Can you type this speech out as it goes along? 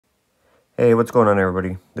Hey, what's going on,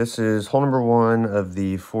 everybody? This is hole number 1 of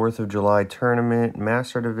the 4th of July tournament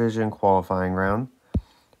Master Division qualifying round.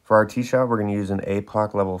 For our tee shot, we're going to use an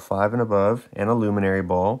APOC level 5 and above and a luminary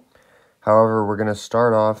ball. However, we're going to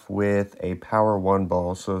start off with a power 1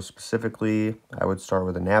 ball. So specifically, I would start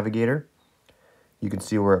with a Navigator. You can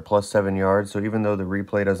see we're at plus 7 yards. So even though the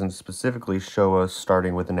replay doesn't specifically show us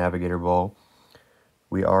starting with a Navigator ball,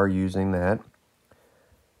 we are using that.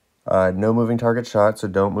 No moving target shot, so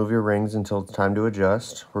don't move your rings until it's time to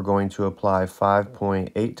adjust. We're going to apply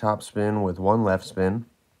 5.8 topspin with 1 left spin.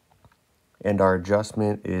 And our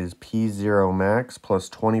adjustment is P0 max plus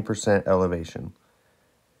 20% elevation.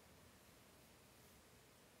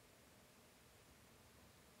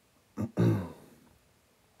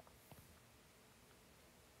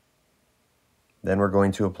 Then we're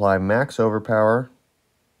going to apply max overpower,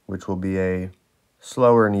 which will be a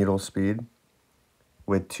slower needle speed,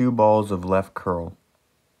 with 2 balls of left curl.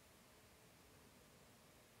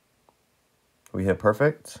 We hit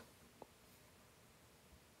perfect.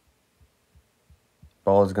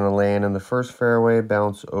 Ball is going to land in the first fairway,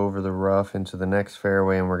 bounce over the rough into the next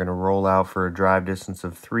fairway, and we're going to roll out for a drive distance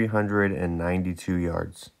of 392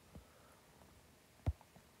 yards.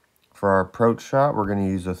 For our approach shot, we're going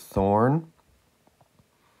to use a thorn.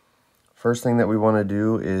 First thing that we want to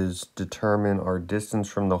do is determine our distance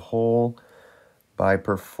from the hole by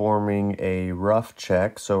performing a rough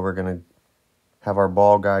check. So we're going to have our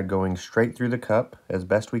ball guide going straight through the cup as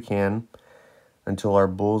best we can until our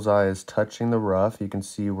bullseye is touching the rough. You can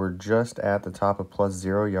see we're just at the top of plus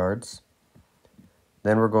 0 yards.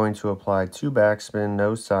 Then we're going to apply 2 backspin,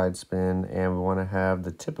 no side spin, and we want to have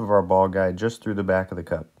the tip of our ball guide just through the back of the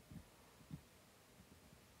cup.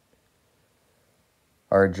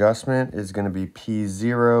 Our adjustment is going to be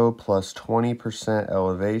P0 plus 20%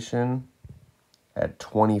 elevation at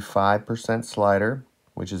 25% slider,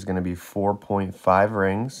 which is going to be 4.5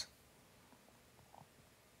 rings.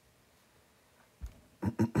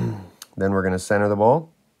 Then we're going to center the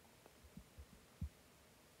ball.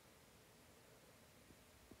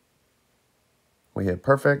 We hit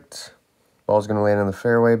perfect. Ball's going to land in the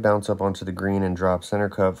fairway, bounce up onto the green, and drop center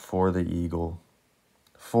cup for the eagle.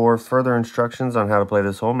 For further instructions on how to play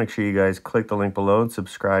this hole, make sure you guys click the link below and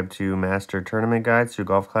subscribe to Master Tournament Guides through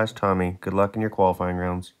Golf Clash Tommy. Good luck in your qualifying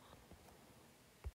rounds.